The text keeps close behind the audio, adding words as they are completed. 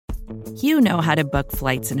You know how to book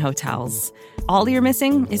flights and hotels. All you're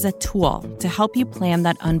missing is a tool to help you plan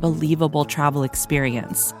that unbelievable travel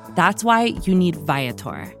experience. That's why you need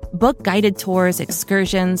Viator. Book guided tours,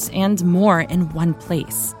 excursions, and more in one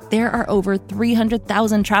place. There are over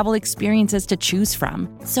 300,000 travel experiences to choose from,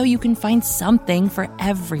 so you can find something for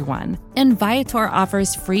everyone. And Viator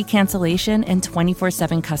offers free cancellation and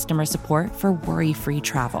 24/7 customer support for worry-free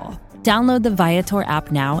travel. Download the Viator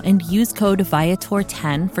app now and use code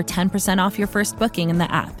Viator10 for 10% off your first booking in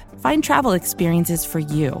the app. Find travel experiences for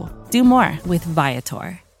you. Do more with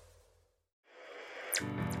Viator.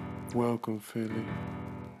 Welcome, Philly,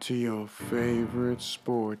 to your favorite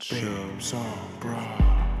sports show. Babes on Broad.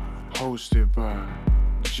 Hosted by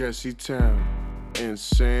Jesse Town and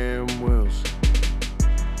Sam Wilson.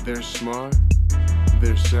 They're smart,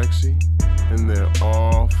 they're sexy, and they're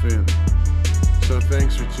all Philly. So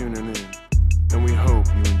thanks for tuning in, and we hope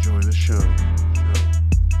you enjoy the show.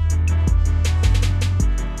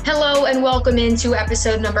 Hello and welcome into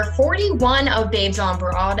episode number 41 of Babes on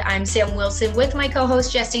Broad. I'm Sam Wilson with my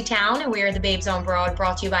co-host Jesse Town, and we are the Babes on Broad,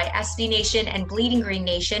 brought to you by SB Nation and Bleeding Green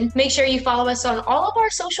Nation. Make sure you follow us on all of our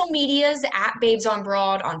social medias at Babes on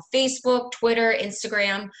Broad on Facebook, Twitter,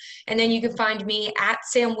 Instagram, and then you can find me at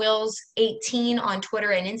Sam Wills 18 on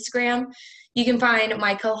Twitter and Instagram. You can find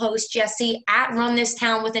my co-host Jesse at Run This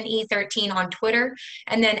Town with an E13 on Twitter,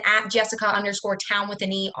 and then at Jessica_Town with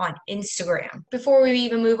an E on Instagram. Before we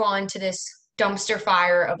even move on to this dumpster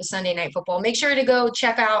fire of a Sunday night football, make sure to go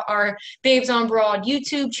check out our Babes on Broad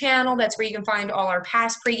YouTube channel. That's where you can find all our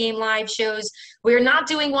past pregame live shows. We're not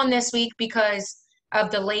doing one this week because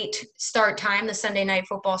of the late start time, the Sunday night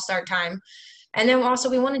football start time. And then also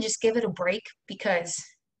we want to just give it a break because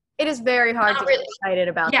it is very hard to get excited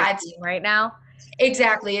about this team right now.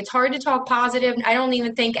 Exactly. It's hard to talk positive. I don't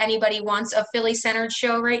even think anybody wants a Philly-centered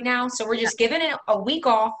show right now, so we're just giving it a week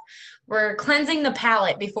off. We're cleansing the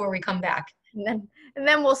palate before we come back. And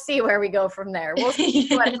then we'll see where we go from there. We'll see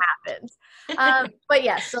what happens. But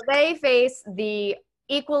yes, so they face the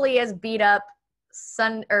equally as beat up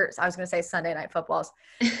Sunday Night Footballs.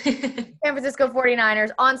 San Francisco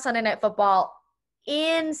 49ers on Sunday Night Football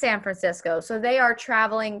in San Francisco. So they are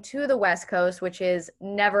traveling to the West Coast, which is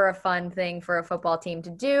never a fun thing for a football team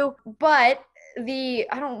to do. But I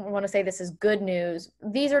don't want to say this is good news.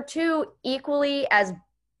 These are two equally as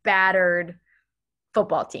battered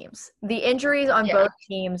football teams. The injuries on both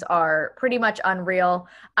teams are pretty much unreal.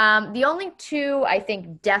 The only two, I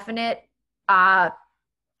think, definite that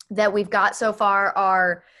we've got so far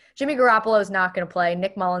are Jimmy Garoppolo is not going to play.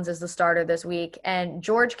 Nick Mullins is the starter this week. And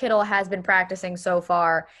George Kittle has been practicing so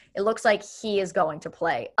far. It looks like he is going to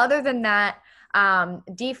play. Other than that,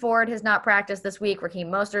 Dee Ford has not practiced this week.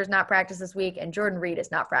 Raheem Mostert has not practiced this week. And Jordan Reed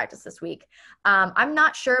has not practiced this week. I'm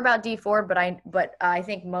not sure about Dee Ford, but I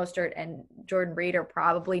think Mostert and Jordan Reed are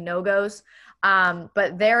probably no-goes.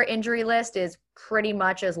 But their injury list is pretty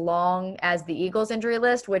much as long as the Eagles' injury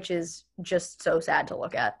list, which is just so sad to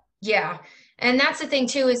look at. Yeah. And that's the thing,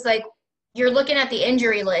 too, is like you're looking at the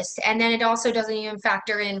injury list, and then it also doesn't even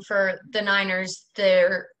factor in for the Niners,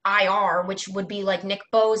 their IR, which would be like Nick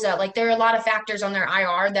Bosa. Like there are a lot of factors on their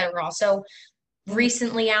IR that are also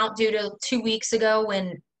recently out due to 2 weeks ago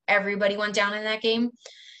when everybody went down in that game.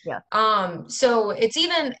 Yeah. So as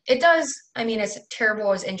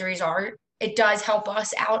terrible as injuries are, it does help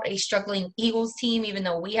us out, a struggling Eagles team, even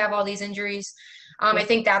though we have all these injuries. I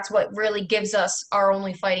think that's what really gives us our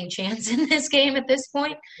only fighting chance in this game at this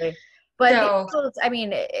point. But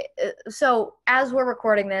so as we're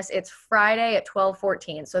recording this, it's Friday at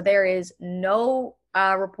 12:14. So there is no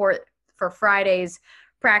report for Friday's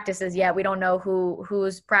practices yet. We don't know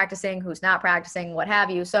who's practicing, who's not practicing, what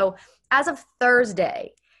have you. So as of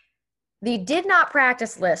Thursday, the did not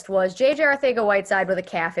practice list was J.J. Arcega-Whiteside with a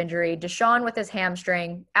calf injury, Deshaun with his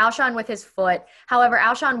hamstring, Alshon with his foot. However,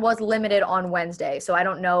 Alshon was limited on Wednesday, so I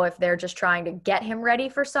don't know if they're just trying to get him ready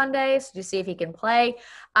for Sunday to see if he can play.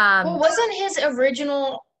 Wasn't his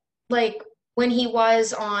original, when he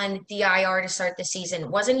was on the IR to start the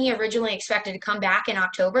season, wasn't he originally expected to come back in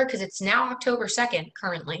October? Because it's now October 2nd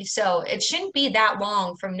currently, so it shouldn't be that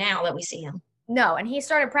long from now that we see him. No, and he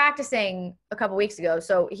started practicing a couple weeks ago.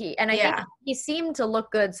 So I think he seemed to look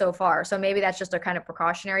good so far. So maybe that's just a kind of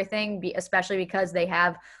precautionary thing, especially because they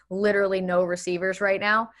have literally no receivers right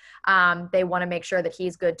now. They want to make sure that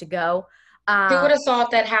he's good to go. Who would have thought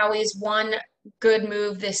that Howie's one good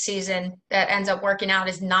move this season that ends up working out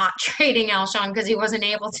is not trading Alshon because he wasn't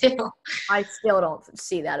able to? I still don't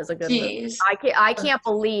see that as a good move. I can't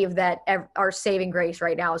believe that our saving grace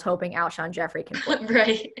right now is hoping Alshon Jeffrey can play.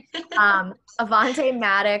 Right. Avonte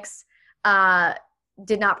Maddox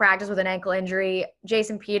did not practice with an ankle injury.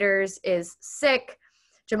 Jason Peters is sick.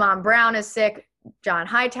 Jamon Brown is sick. John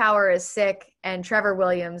Hightower is sick. And Trevor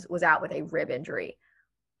Williams was out with a rib injury.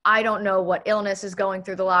 I don't know what illness is going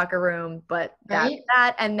through the locker room, but that's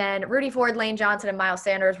that. And then Rudy Ford, Lane Johnson, and Miles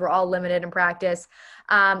Sanders were all limited in practice.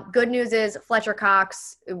 Good news is Fletcher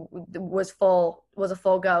Cox was a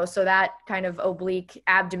full go. So that kind of oblique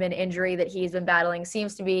abdomen injury that he's been battling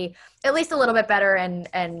seems to be at least a little bit better,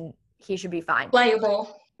 and he should be fine.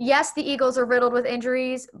 Playable. Yes, the Eagles are riddled with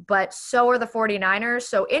injuries, but so are the 49ers.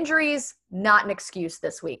 So injuries, not an excuse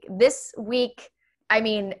this week. This week, I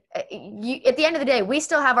mean, at the end of the day, we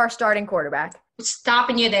still have our starting quarterback.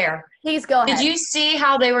 Stopping you there. Please go ahead. Did you see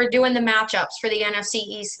how they were doing the matchups for the NFC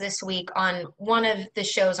East this week on one of the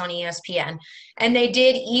shows on ESPN? And they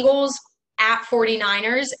did Eagles at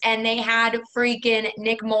 49ers, and they had freaking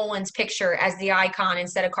Nick Mullins' picture as the icon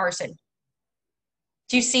instead of Carson.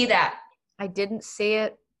 Do you see that? I didn't see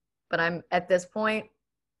it, but I'm at this point.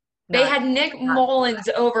 They had Nick Mullins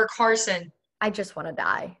over Carson. I just want to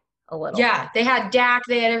die a little. Yeah, they had Dak,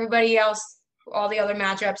 they had everybody else, all the other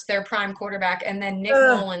matchups, their prime quarterback, and then Nick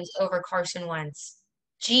Mullins over Carson Wentz.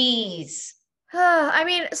 Jeez. I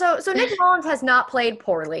mean, so Nick Mullins has not played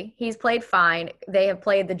poorly. He's played fine. They have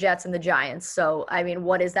played the Jets and the Giants. So, I mean,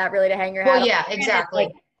 what is that really to hang your hat on? Well, yeah, exactly.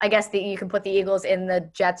 Like, I guess you can put the Eagles in the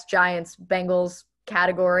Jets, Giants, Bengals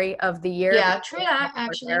category of the year. Yeah, true that,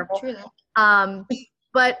 actually. True that.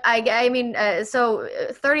 But I mean, so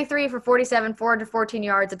 33 for 47, 414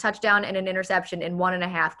 yards, a touchdown, and an interception in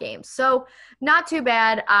 1.5 games. So not too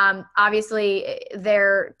bad. Obviously,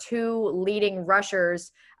 their two leading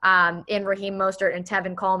rushers in Raheem Mostert and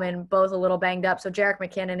Tevin Coleman, both a little banged up. So Jerick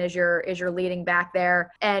McKinnon is your leading back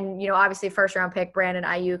there, and obviously first round pick Brandon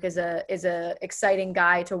Ayuk is a exciting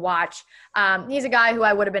guy to watch. He's a guy who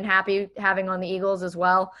I would have been happy having on the Eagles as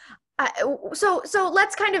well. So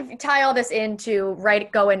let's kind of tie all this into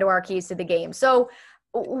go into our keys to the game. So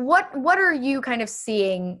what are you kind of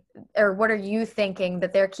seeing, or what are you thinking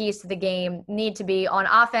that their keys to the game need to be on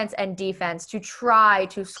offense and defense to try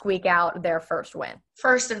to squeak out their first win?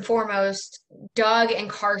 First and foremost, Doug and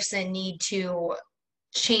Carson need to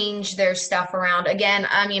change their stuff around. Again,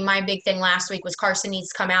 I mean, my big thing last week was Carson needs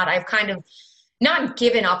to come out. I've kind of not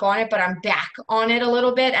given up on it, but I'm back on it a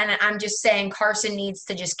little bit. And I'm just saying Carson needs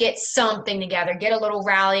to just get something together, get a little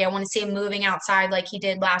rally. I want to see him moving outside like he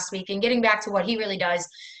did last week and getting back to what he really does.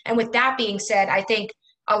 And with that being said, I think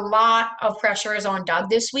a lot of pressure is on Doug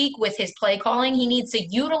this week with his play calling. He needs to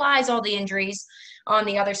utilize all the injuries on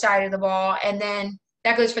the other side of the ball. And then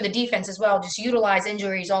that goes for the defense as well. Just utilize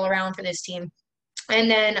injuries all around for this team. And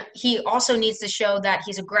then he also needs to show that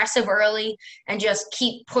he's aggressive early and just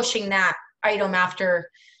keep pushing that item after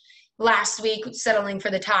last week settling for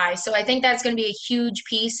the tie. So I think that's going to be a huge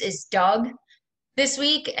piece is Doug this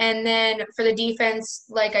week. And then for the defense,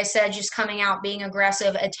 like I said, just coming out, being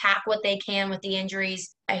aggressive, attack what they can with the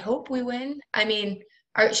injuries. I hope we win. I mean,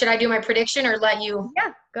 should I do my prediction or let you?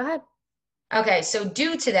 Yeah, go ahead. Okay, so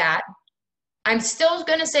due to that, I'm still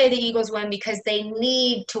going to say the Eagles win because they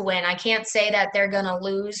need to win. I can't say that they're going to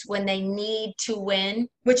lose when they need to win,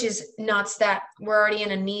 which is nuts that we're already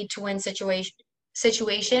in a need to win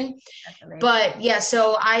situation. Definitely. But, yeah,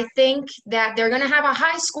 so I think that they're going to have a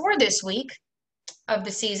high score this week of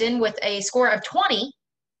the season with a score of 20.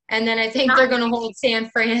 And then I think they're going to hold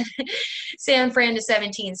San Fran to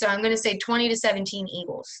 17. So I'm going to say 20-17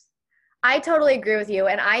 Eagles. I totally agree with you.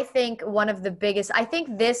 And I think I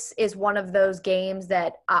think this is one of those games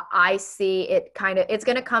that I see it's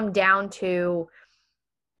going to come down to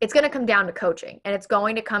coaching, and it's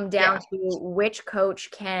going to come down to which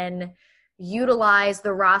coach can utilize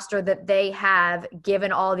the roster that they have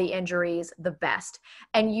given all the injuries the best.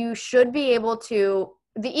 And the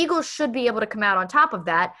Eagles should be able to come out on top of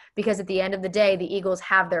that because at the end of the day, the Eagles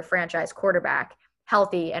have their franchise quarterback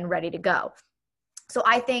healthy and ready to go. So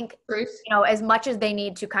I think, as much as they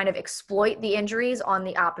need to kind of exploit the injuries on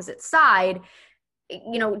the opposite side,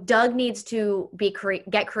 Doug needs to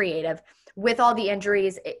get creative. With all the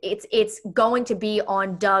injuries, it's going to be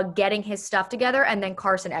on Doug getting his stuff together and then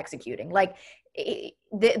Carson executing. Like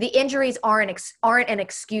the injuries aren't an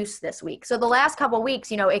excuse this week. So the last couple of weeks,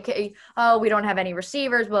 we don't have any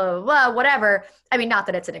receivers, blah, blah, blah, whatever. I mean, not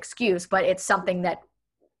that it's an excuse, but it's something that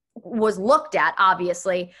was looked at,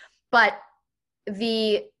 obviously. But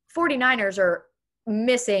the 49ers are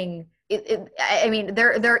missing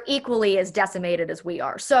they're equally as decimated as we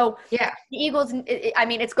are. So yeah, the Eagles,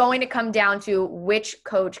 it's going to come down to which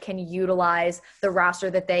coach can utilize the roster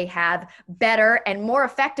that they have better and more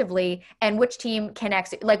effectively, and which team can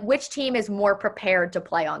which team is more prepared to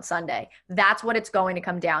play on Sunday. That's what it's going to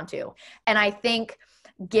come down to. And I think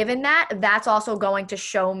given that, that's also going to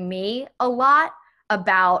show me a lot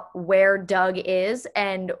about where Doug is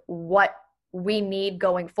and what we need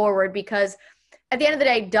going forward, because at the end of the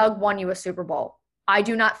day, Doug won you a Super Bowl. I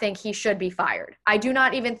do not think he should be fired. I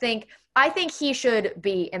think he should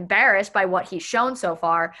be embarrassed by what he's shown so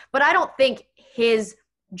far, but I don't think his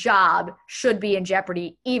job should be in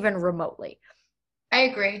jeopardy even remotely. I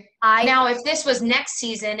agree. Now, if this was next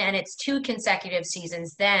season and it's 2 consecutive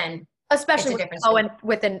seasons, then especially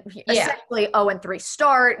with an essentially 0-3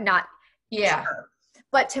 start, not sure.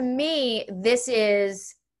 But to me, this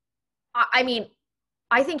is, I mean,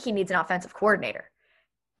 I think he needs an offensive coordinator.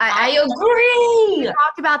 I agree. We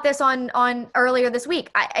talked about this on earlier this week.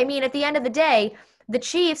 I mean, at the end of the day, the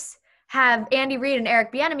Chiefs have Andy Reid and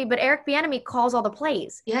Eric Bieniemy, but Eric Bieniemy calls all the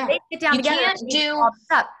plays. Yeah. They get down together.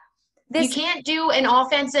 You can't do an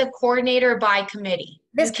offensive coordinator by committee.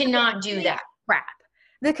 You cannot do that. Crap.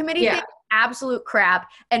 The committee thing, absolute crap.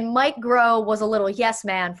 And Mike Groh was a little yes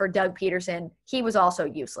man for Doug Peterson. He was also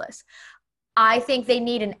useless. I think they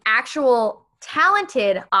need an actual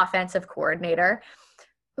talented offensive coordinator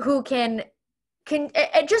who can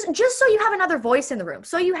just so you have another voice in the room,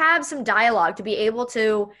 so you have some dialogue to be able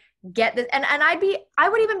to get this. And I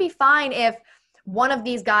would even be fine if one of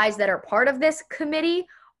these guys that are part of this committee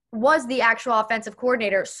was the actual offensive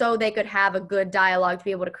coordinator, so they could have a good dialogue to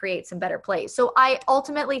be able to create some better plays. So I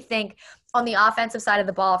ultimately think on the offensive side of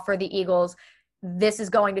the ball for the Eagles, this is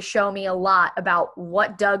going to show me a lot about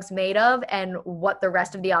what Doug's made of and what the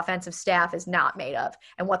rest of the offensive staff is not made of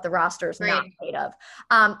and what the roster is not made of.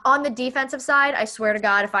 On the defensive side, I swear to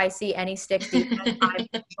God, if I see any Sticks defense, I'm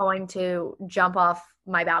going to jump off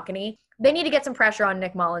my balcony. They need to get some pressure on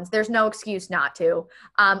Nick Mullins. There's no excuse not to.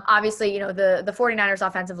 Obviously, the 49ers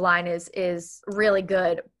offensive line is really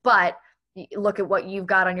good, but look at what you've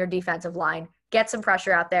got on your defensive line. Get some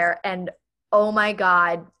pressure out there, and oh my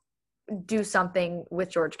God, do something with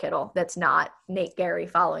George Kittle that's not Nate Gary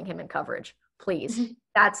following him in coverage, please.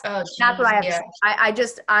 That's what I have to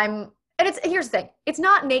say. Here's the thing. It's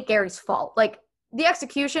not Nate Gary's fault. Like, the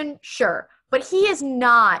execution, sure, but he is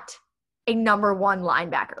not a number 1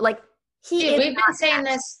 linebacker. Like, we've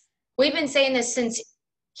been saying this since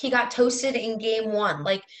he got toasted in game 1.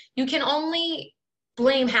 Like, you can only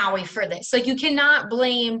blame Howie for this. Like, you cannot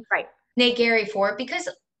blame Nate Gary for it, because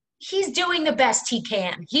he's doing the best he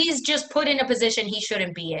can. He's just put in a position he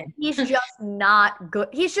shouldn't be in. He's just not good.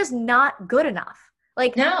 He's just not good enough.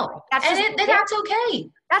 Like, no, that's okay.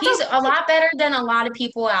 He's a lot better than a lot of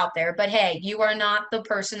people out there. But hey, you are not the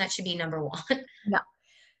person that should be number 1. No.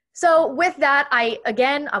 So with that,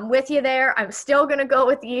 I'm with you there. I'm still going to go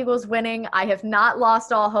with the Eagles winning. I have not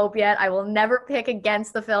lost all hope yet. I will never pick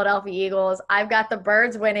against the Philadelphia Eagles. I've got the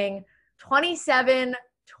Birds winning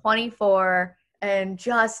 27-24 and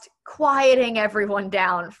just quieting everyone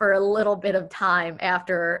down for a little bit of time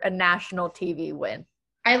after a national TV win.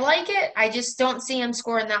 I like it. I just don't see him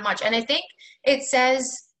scoring that much. And I think it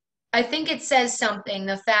says something,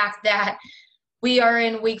 the fact that we are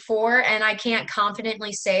in week 4 and I can't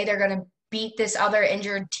confidently say they're going to beat this other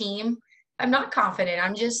injured team. I'm not confident.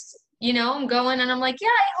 I'm just, I'm going and I'm like, yeah,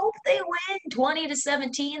 I hope they win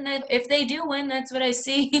 20-17. That if they do win, that's what I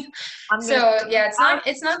see.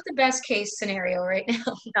 It's not the best case scenario right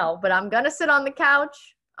now. No, but I'm going to sit on the couch.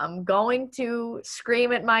 I'm going to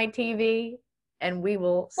scream at my TV, and we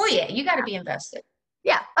will. Well, yeah, you got to be invested.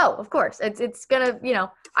 Yeah. Oh, of course. It's going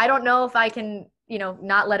to, I don't know if I can,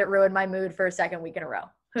 not let it ruin my mood for a second week in a row.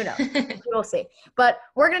 Who knows? We'll see. But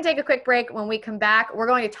we're going to take a quick break. When we come back, we're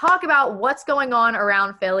going to talk about what's going on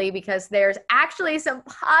around Philly, because there's actually some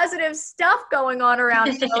positive stuff going on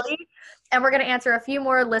around Philly. And we're going to answer a few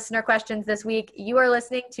more listener questions this week. You are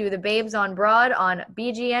listening to the Babes on Broad on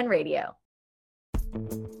BGN Radio.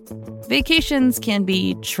 Vacations can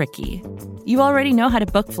be tricky. You already know how to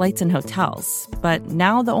book flights and hotels, but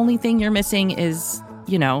now the only thing you're missing is,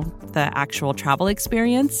 the actual travel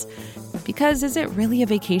experience. Because is it really a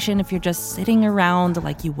vacation if you're just sitting around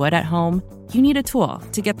like you would at home? You need a tool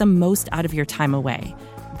to get the most out of your time away.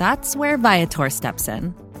 That's where Viator steps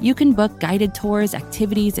in. You can book guided tours,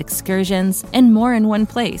 activities, excursions, and more in one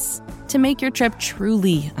place to make your trip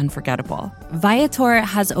truly unforgettable. Viator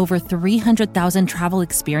has over 300,000 travel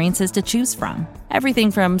experiences to choose from.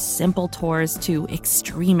 Everything from simple tours to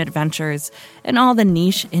extreme adventures and all the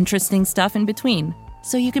niche, interesting stuff in between.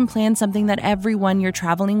 So you can plan something that everyone you're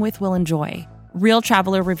traveling with will enjoy. Real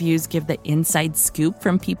traveler reviews give the inside scoop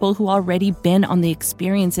from people who already been on the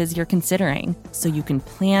experiences you're considering, so you can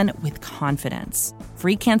plan with confidence.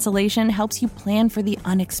 Free cancellation helps you plan for the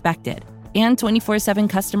unexpected. And 24/7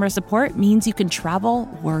 customer support means you can travel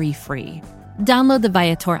worry-free. Download the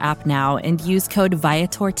Viator app now and use code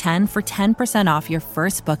Viator10 for 10% off your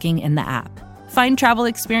first booking in the app. Find travel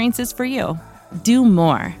experiences for you. Do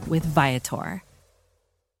more with Viator.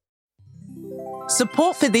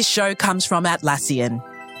 Support for this show comes from Atlassian.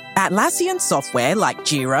 Atlassian software like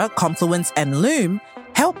Jira, Confluence, and Loom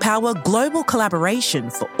help power global collaboration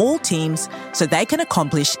for all teams so they can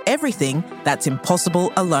accomplish everything that's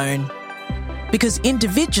impossible alone. Because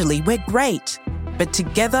individually we're great, but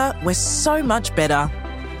together we're so much better.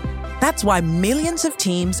 That's why millions of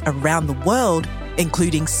teams around the world,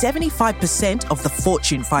 including 75% of the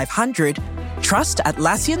Fortune 500, trust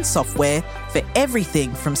Atlassian software for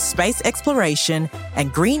everything from space exploration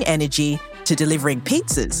and green energy to delivering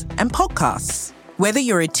pizzas and podcasts. Whether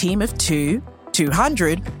you're a team of 2,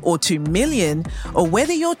 200 or 2 million, or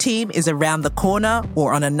whether your team is around the corner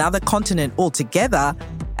or on another continent altogether,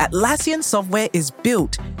 Atlassian software is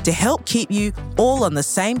built to help keep you all on the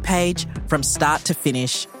same page from start to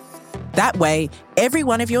finish. That way, every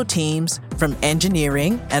one of your teams, from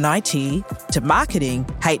engineering and IT to marketing,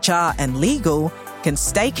 HR, and legal, can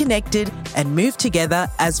stay connected and move together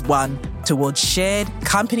as one towards shared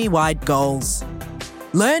company-wide goals.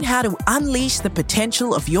 Learn how to unleash the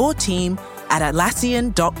potential of your team at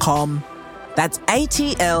Atlassian.com. That's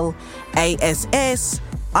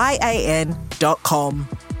Atlassian.com.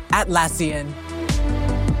 Atlassian.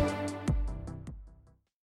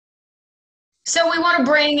 So we want to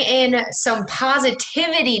bring in some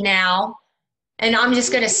positivity now. And I'm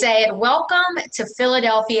just going to say it. Welcome to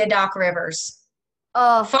Philadelphia, Doc Rivers.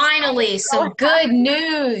 Oh, finally, some good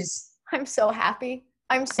news. I'm so happy.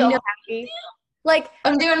 I'm so happy. Like,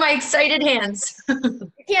 I'm doing my excited hands.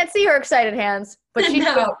 You can't see her excited hands, but she's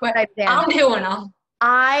doing excited hands. I'm doing them.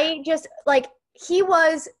 I just, like, he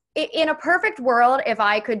was, in a perfect world, if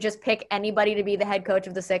I could just pick anybody to be the head coach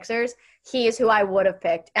of the Sixers, he is who I would have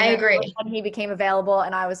picked. And I agree. when he became available,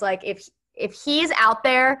 and I was like, if he's out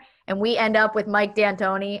there and we end up with Mike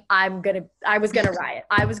D'Antoni, I was gonna riot.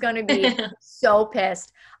 I was gonna be so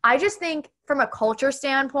pissed. I just think from a culture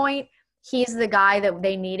standpoint, he's the guy that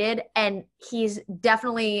they needed, and he's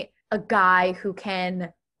definitely a guy who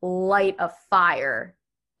can light a fire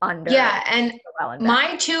under. Yeah, and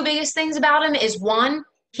my two biggest things about him is, one,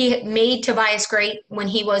 he made Tobias great when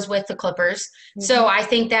he was with the Clippers. Mm-hmm. So I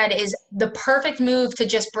think that is the perfect move to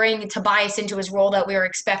just bring Tobias into his role that we were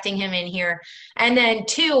expecting him in here. And then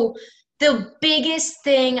two, the biggest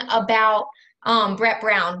thing about Brett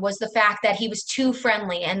Brown was the fact that he was too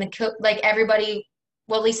friendly, and everybody,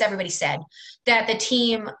 well, at least everybody said that the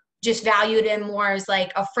team just valued him more as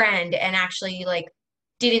like a friend and actually like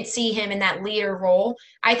didn't see him in that leader role.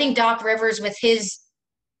 I think Doc Rivers, with his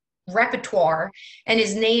repertoire and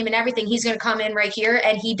his name and everything, he's going to come in right here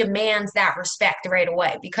and he demands that respect right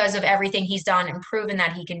away because of everything he's done and proven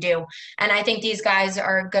that he can do. And I think these guys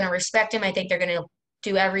are going to respect him. I think they're going to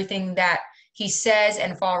do everything that he says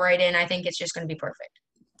and fall right in. I think it's just going to be perfect.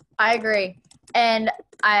 I agree. And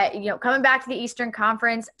coming back to the Eastern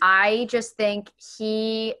Conference, I just think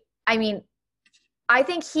I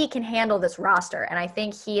think he can handle this roster, and I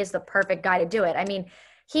think he is the perfect guy to do it. I mean,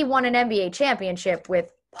 he won an NBA championship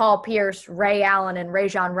with Paul Pierce, Ray Allen, and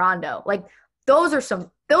Rajon Rondo. Like, those are some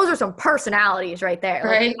personalities right there.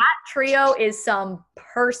 Right. Like, that trio is some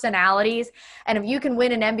personalities. And if you can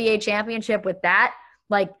win an NBA championship with that,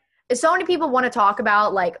 like, so many people want to talk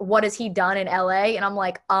about, like, what has he done in LA? And I'm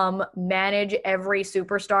like, manage every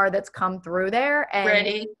superstar that's come through there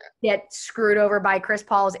and get screwed over by Chris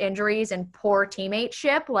Paul's injuries and poor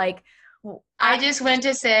teammateship. Like, I just went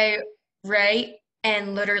to say right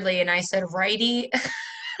and literally, and I said righty.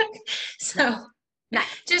 So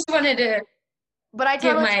just wanted to. But I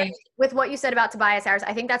totally agree with what you said about Tobias Harris.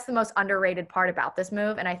 I think that's the most underrated part about this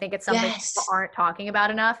move, and I think it's something people aren't talking about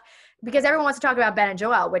enough. Because everyone wants to talk about Ben and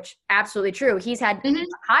Joel, which absolutely true. He's had the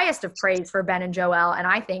highest of praise for Ben and Joel, and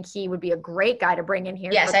I think he would be a great guy to bring in here.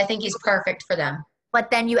 Yes, I think he's perfect for them. But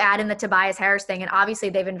then you add in the Tobias Harris thing, and obviously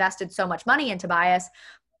they've invested so much money in Tobias.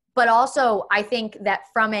 But also I think that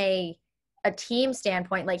from a team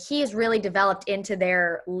standpoint, like, he is really developed into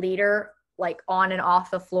their leader, like, on and off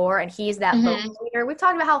the floor, and he's that vocal leader. We've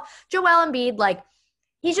talked about how Joel Embiid, like,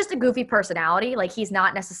 he's just a goofy personality. Like, he's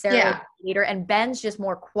not necessarily a leader, and Ben's just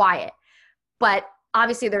more quiet. But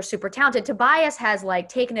obviously they're super talented. Tobias has, like,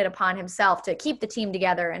 taken it upon himself to keep the team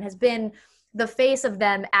together and has been the face of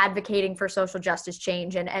them advocating for social justice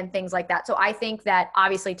change and things like that. So I think that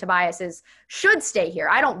obviously Tobias should stay here.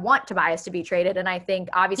 I don't want Tobias to be traded. And I think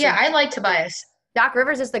obviously. Yeah, I like Tobias. Doc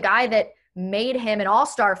Rivers is the guy that made him an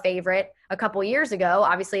all-star favorite a couple years ago,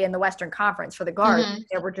 obviously in the Western Conference for the guards.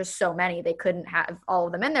 There were just so many. They couldn't have all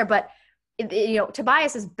of them in there. But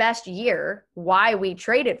Tobias's best year, why we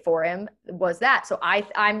traded for him was that. So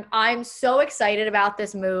I'm so excited about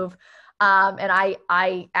this move. And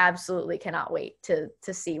I absolutely cannot wait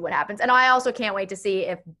to see what happens. And I also can't wait to see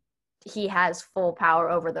if he has full power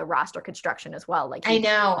over the roster construction as well. I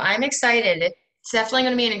know. I'm excited. It's definitely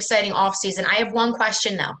going to be an exciting offseason. I have one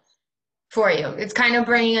question, though, for you. It's kind of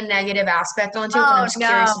bringing a negative aspect onto it, but I'm just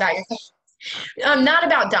curious about your not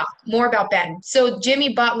about Doc, more about Ben. So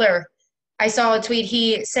Jimmy Butler, I saw a tweet.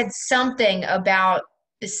 He said something about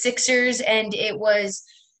the Sixers, and it was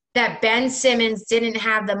that Ben Simmons didn't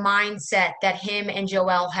have the mindset that him and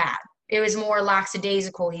Joel had. It was more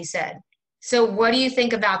lackadaisical, he said. So what do you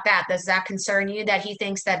think about that? Does that concern you that he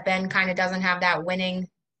thinks that Ben kind of doesn't have that winning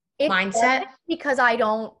mindset? Because I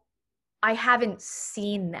haven't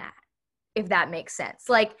seen that, if that makes sense.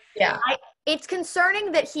 It's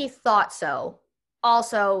concerning that he thought so.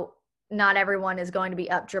 Also, not everyone is going to be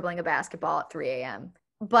up dribbling a basketball at 3 a.m.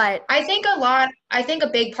 But I think a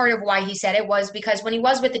big part of why he said it was because when he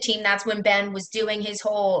was with the team, that's when Ben was doing his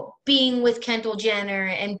whole being with Kendall Jenner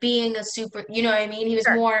and being a super, you know what I mean? He was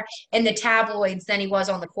more in the tabloids than he was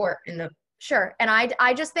on the court. Sure. And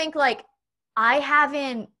I just think I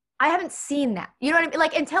haven't seen that. You know what I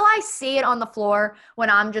mean? Until I see it on the floor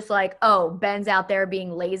when I'm just Ben's out there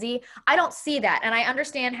being lazy, I don't see that. And I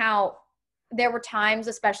understand how there were times,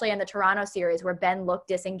 especially in the Toronto series, where Ben looked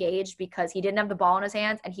disengaged because he didn't have the ball in his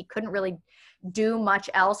hands and he couldn't really do much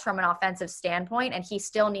else from an offensive standpoint. And he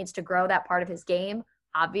still needs to grow that part of his game,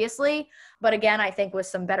 obviously. But again, I think with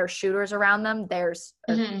some better shooters around them, there's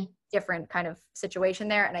a different kind of situation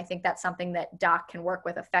there. And I think that's something that Doc can work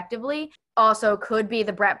with effectively. Also could be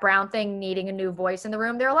the Brett Brown thing, needing a new voice in the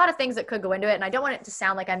room. There are a lot of things that could go into it. And I don't want it to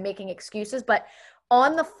sound like I'm making excuses, but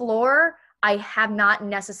on the floor, I have not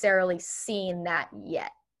necessarily seen that yet.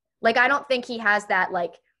 I don't think he has that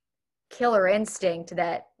killer instinct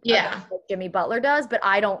that Jimmy Butler does, but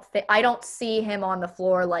I don't see him on the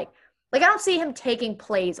floor I don't see him taking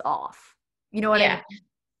plays off. You know what I mean?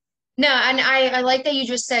 No, and I like that you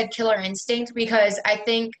just said killer instinct because I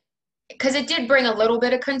think because it did bring a little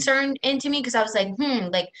bit of concern into me because I was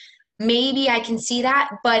maybe I can see that,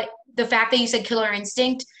 but the fact that you said killer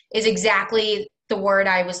instinct is exactly the word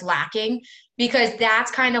I was lacking because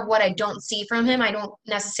that's kind of what I don't see from him. I don't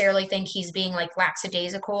necessarily think he's being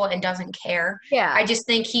lackadaisical and doesn't care. Yeah. I just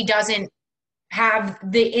think he doesn't have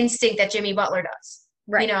the instinct that Jimmy Butler does.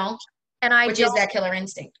 Right. Which is that killer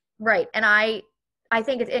instinct. Right. And I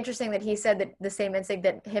think it's interesting that he said that the same instinct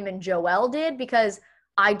that him and Joel did because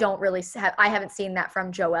I haven't seen that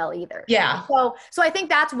from Joel either. Yeah. So I think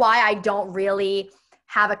that's why I don't really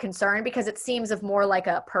have a concern because it seems of more like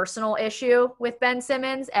a personal issue with Ben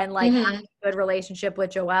Simmons and having a good relationship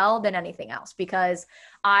with Joel than anything else because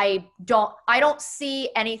I don't see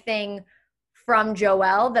anything from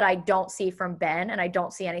Joel that I don't see from Ben and I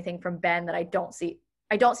don't see anything from Ben that I see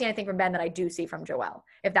anything from Ben that I do see from Joel,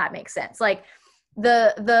 if that makes sense. Besides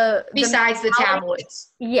the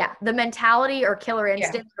tabloids. Yeah, the mentality or killer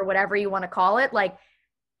instinct or whatever you want to call it,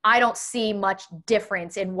 I don't see much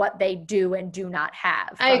difference in what they do and do not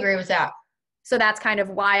have. I agree with that. So that's kind of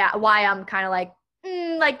why I'm kind of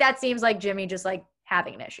that seems like Jimmy just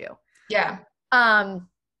having an issue. Yeah. And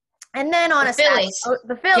then on the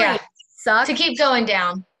Phillies suck. To keep going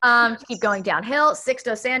down. To keep going downhill.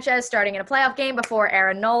 Sixto Sanchez starting in a playoff game before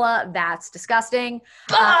Aaron Nola. That's disgusting.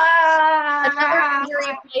 Another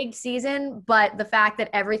injury-plagued season, but the fact that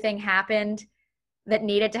everything happened that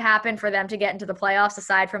needed to happen for them to get into the playoffs,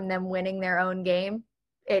 aside from them winning their own game,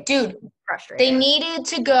 it's frustrating. They needed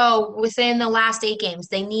to go within the last 8 games.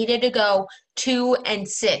 They needed to go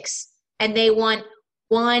 2-6, and they won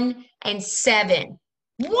 1-7.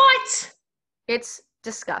 What? It's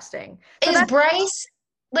disgusting. Is Bryce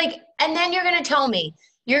and then you're going to tell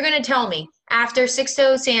me after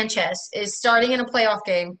Sixto Sanchez is starting in a playoff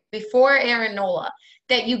game before Aaron Nola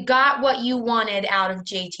that you got what you wanted out of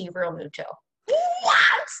JT Realmuto.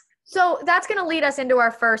 What? So that's going to lead us into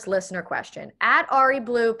our first listener question.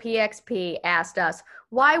 @AriBluePXP asked us,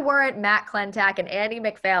 why weren't Matt Klentak and Andy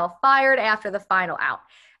McPhail fired after the final out?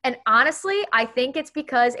 And honestly, I think it's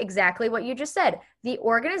because exactly what you just said. The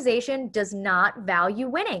organization does not value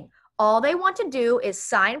winning. All they want to do is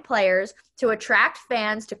sign players to attract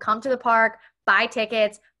fans to come to the park, buy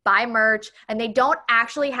tickets, buy merch, and they don't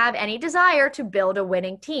actually have any desire to build a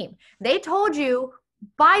winning team. They told you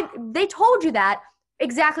that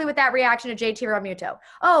exactly with that reaction to JT Realmuto.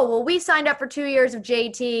 Oh, well, we signed up for 2 years of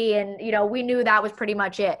JT and, we knew that was pretty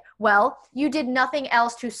much it. Well, you did nothing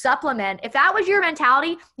else to supplement. If that was your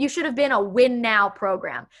mentality, you should have been a win now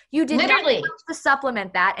program. You did Literally nothing else to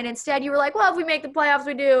supplement that. And instead you were like, well, if we make the playoffs,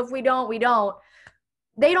 we do. If we don't, we don't.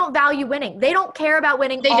 They don't value winning. They don't care about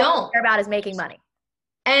winning. They All don't they care about is making money.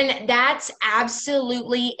 And that's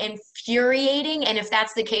absolutely infuriating. And if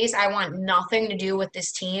that's the case, I want nothing to do with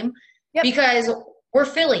this team because we're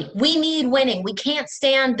Philly. We need winning. We can't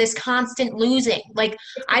stand this constant losing. Like,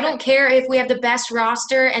 I don't care if we have the best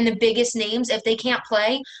roster and the biggest names. If they can't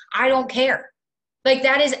play, I don't care. Like,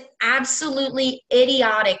 that is absolutely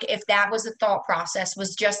idiotic if that was the thought process,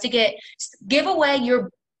 was just to give away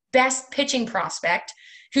your best pitching prospect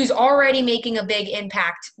who's already making a big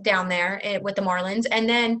impact down there with the Marlins, and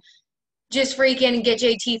then just freaking get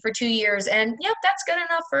JT for 2 years. And, yep, that's good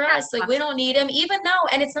enough for us. Like, we don't need him, even though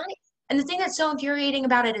 – and it's not – and the thing that's so infuriating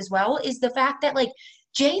about it as well is the fact that, like,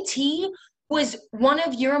 JT was one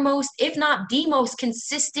of your most, if not the most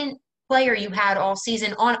consistent player you had all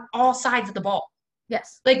season on all sides of the ball.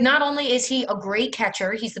 Yes. Like, not only is he a great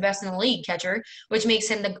catcher, he's the best in the league catcher, which makes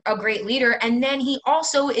him a great leader, and then he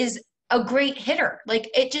also is – a great hitter. Like,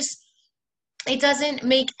 it doesn't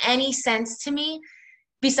make any sense to me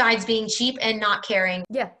besides being cheap and not caring.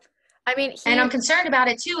 Yeah. I mean, and I'm concerned about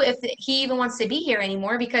it too, if he even wants to be here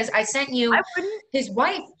anymore, because I sent you his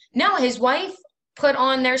wife put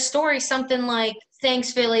on their story something like,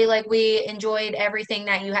 thanks, Philly. Like, we enjoyed everything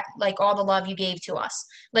that you had, like all the love you gave to us,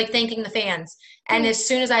 like thanking the fans. And as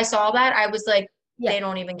soon as I saw that, I was like, they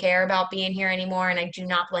don't even care about being here anymore. And I do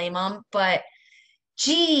not blame them, but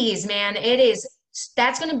geez, man,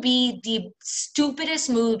 that's going to be the stupidest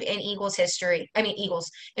move in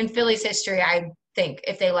in Philly's history, I think,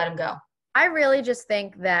 if they let him go. I really just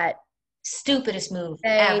think that stupidest move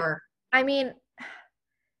ever. I mean,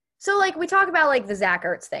 so like we talk about like the Zach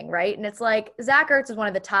Ertz thing, right? And it's like Zach Ertz is one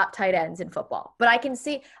of the top tight ends in football, but I can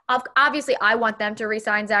see, obviously I want them to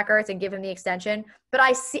re-sign Zach Ertz and give him the extension, but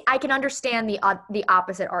I can understand the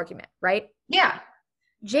opposite argument, right? Yeah.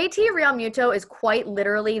 JT Realmuto is quite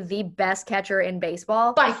literally the best catcher in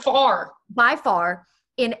baseball. By far.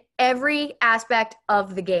 In every aspect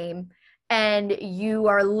of the game. And you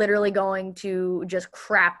are literally going to just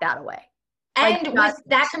crap that away. And with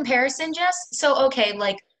that comparison, Jess, so, okay,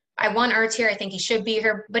 like, I want Ertz here. I think he should be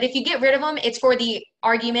here. But if you get rid of him, it's for the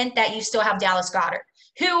argument that you still have Dallas Goedert,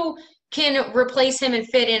 who can replace him and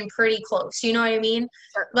fit in pretty close. You know what I mean?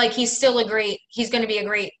 Sure. Like, he's going to be a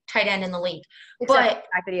great tight end in the league. Except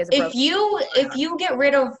but if you get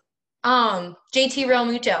rid of JT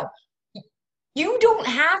Realmuto, you don't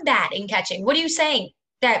have that in catching. What are you saying?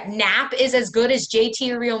 That Knapp is as good as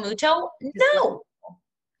JT Realmuto? No.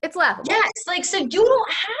 It's laughable. Yes, like, so you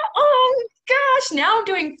don't have – oh, gosh, now I'm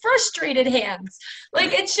doing frustrated hands.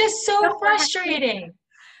 Like, it's just so frustrating.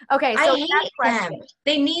 Okay, so I hate them.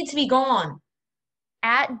 They need to be gone.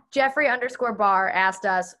 At Jeffrey_Bar asked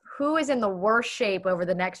us, who is in the worst shape over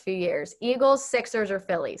the next few years? Eagles, Sixers, or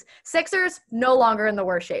Phillies? Sixers, no longer in the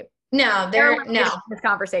worst shape. No, they're – no. This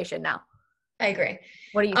conversation now. I agree.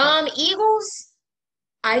 What do you think? Eagles,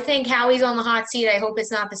 I think Howie's on the hot seat. I hope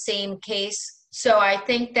it's not the same case. So I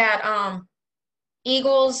think that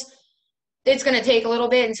Eagles, it's going to take a little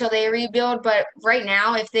bit until they rebuild. But right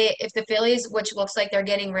now, if the Phillies, which looks like they're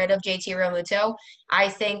getting rid of JT Realmuto, I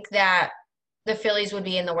think that the Phillies would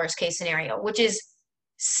be in the worst case scenario, which is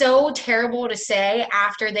so terrible to say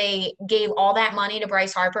after they gave all that money to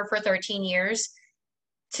Bryce Harper for 13 years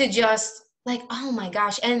to just – like, oh my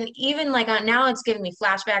gosh. And even like now it's giving me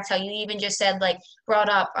flashbacks how you even just said, like, brought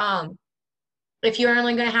up, if you're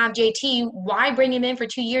only going to have JT, why bring him in for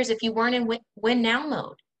 2 years if you weren't in win now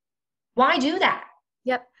mode? Why do that?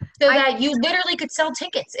 Yep. So that you literally could sell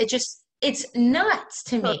tickets. It's nuts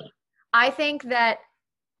to me. I think that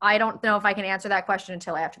I don't know if I can answer that question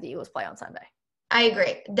until after the Eagles play on Sunday. I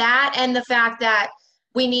agree. That and the fact that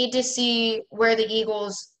we need to see where the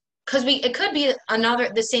Eagles – because it could be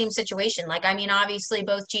the same situation. Like, I mean, obviously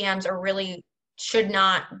both GMs should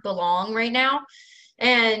not belong right now.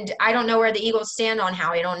 And I don't know where the Eagles stand on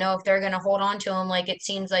Howie. I don't know if they're going to hold on to him like it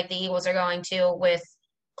seems like the Eagles are going to with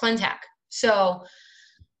Klentak. So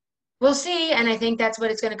we'll see. And I think that's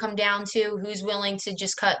what it's going to come down to, who's willing to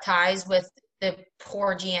just cut ties with the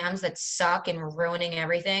poor GMs that suck and ruining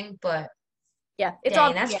everything. But yeah,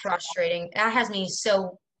 that's frustrating. That has me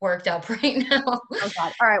so worked up right now. Oh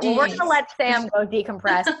God. All right. Well, we're going to let Sam go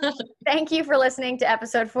decompress. Thank you for listening to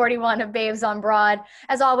episode 41 of Babes on Broad.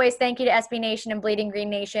 As always, thank you to SB Nation and Bleeding Green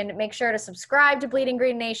Nation. Make sure to subscribe to Bleeding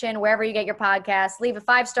Green Nation wherever you get your podcasts. Leave a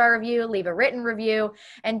 5-star review, leave a written review.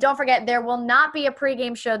 And don't forget, there will not be a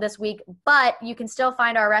pregame show this week, but you can still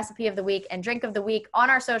find our recipe of the week and drink of the week on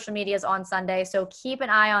our social medias on Sunday. So keep an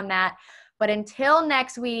eye on that. But until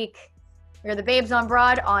next week, we're the Babes on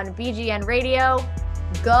Broad on BGN Radio.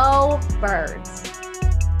 Go Birds.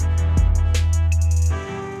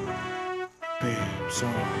 Babes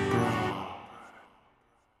on Broad.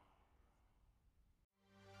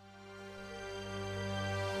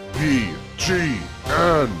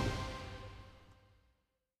 BGN.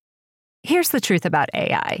 Here's the truth about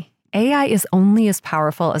AI. AI is only as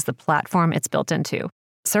powerful as the platform it's built into.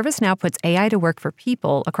 ServiceNow puts AI to work for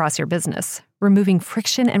people across your business, removing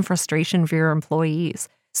friction and frustration for your employees,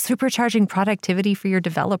 supercharging productivity for your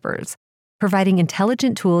developers, providing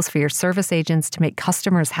intelligent tools for your service agents to make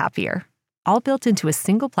customers happier, all built into a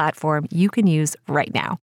single platform you can use right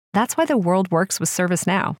now. That's why the world works with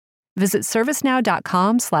ServiceNow. Visit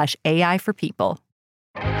servicenow.com/AI for people.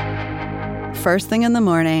 First thing in the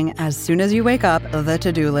morning, as soon as you wake up, the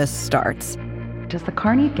to-do list starts. Does the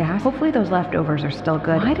car need gas? Hopefully those leftovers are still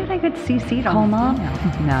good. Why did I get CC'd on Mom?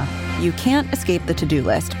 No. You can't escape the to-do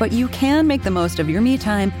list, but you can make the most of your me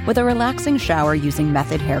time with a relaxing shower using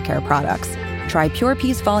Method Hair Care products. Try Pure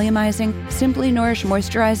Peace Volumizing, Simply Nourish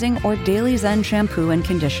Moisturizing, or Daily Zen Shampoo and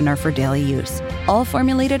Conditioner for daily use. All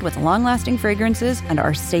formulated with long-lasting fragrances and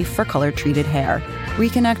are safe for color-treated hair.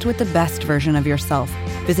 Reconnect with the best version of yourself.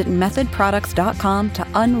 Visit methodproducts.com to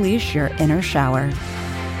unleash your inner shower.